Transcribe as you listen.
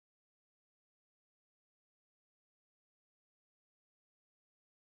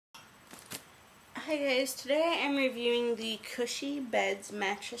Hi guys, today I'm reviewing the Cushy Beds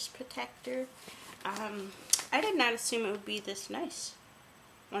Mattress Protector. I did not assume it would be this nice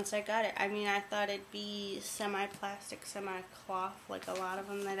once I got it. I mean, I thought it'd be semi-plastic, semi-cloth, like a lot of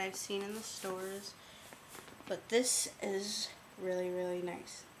them that I've seen in the stores. But this is really, really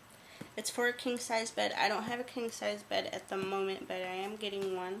nice. It's for a king-size bed. I don't have a king-size bed at the moment, but I am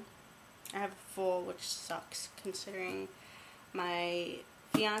getting one. I have a full, which sucks, considering my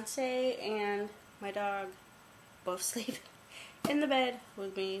fiance and my dog both sleep in the bed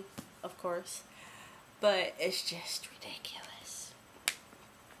with me, of course, but it's just ridiculous.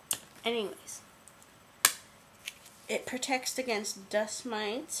 Anyways, it protects against dust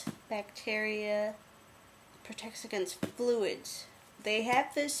mites, bacteria, protects against fluids. They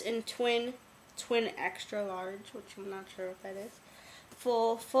have this in twin extra large, which I'm not sure what that is.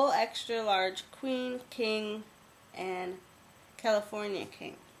 Full extra large, queen, king, and California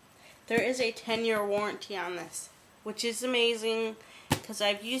king. There is a 10-year warranty on this, which is amazing because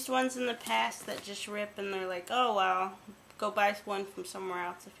I've used ones in the past that just rip and they're like, oh well, go buy one from somewhere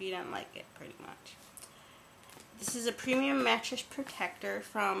else if you don't like it, pretty much. This is a premium mattress protector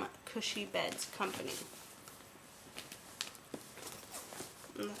from Cushy Beds Company.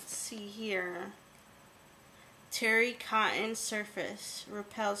 Let's see here. Terry cotton surface,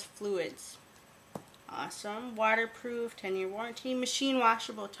 repels fluids. Awesome. Waterproof, 10-year warranty. Machine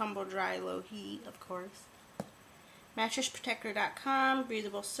washable, tumble dry, low heat, of course. Mattressprotector.com,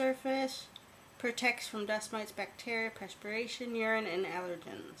 breathable surface. Protects from dust mites, bacteria, perspiration, urine, and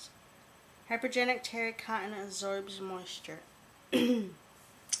allergens. Hypergenic terry cotton absorbs moisture. Very,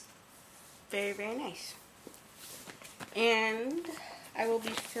 very nice. And I will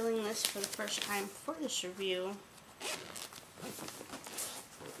be filling this for the first time for this review.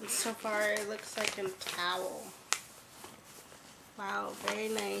 So far, it looks like a towel. Wow, very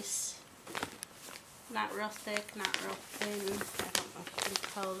nice. Not real thick, not real thin. I don't know if you can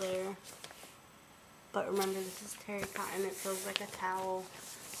tell there. But remember, this is terry cotton. It feels like a towel.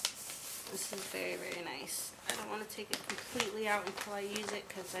 This is very, very nice. I don't want to take it completely out until I use it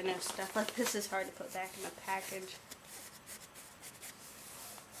because I know stuff like this is hard to put back in the package.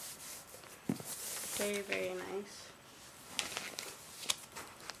 Very, very nice.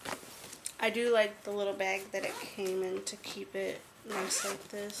 I do like the little bag that it came in to keep it nice like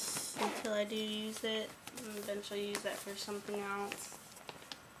this until I do use it and eventually use that for something else.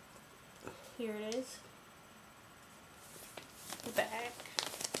 Here it is. The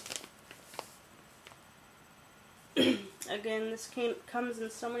bag. Again, this comes in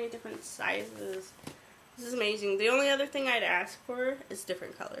so many different sizes. This is amazing. The only other thing I'd ask for is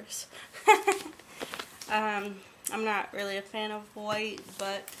different colors. I'm not really a fan of white,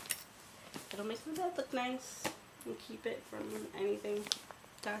 but it'll make the bed look nice and keep it from anything,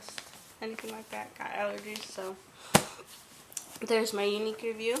 dust, anything like that. Got allergies, so there's my unique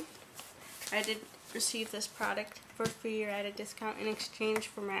review. I did receive this product for free or at a discount in exchange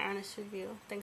for my honest review. Thanks.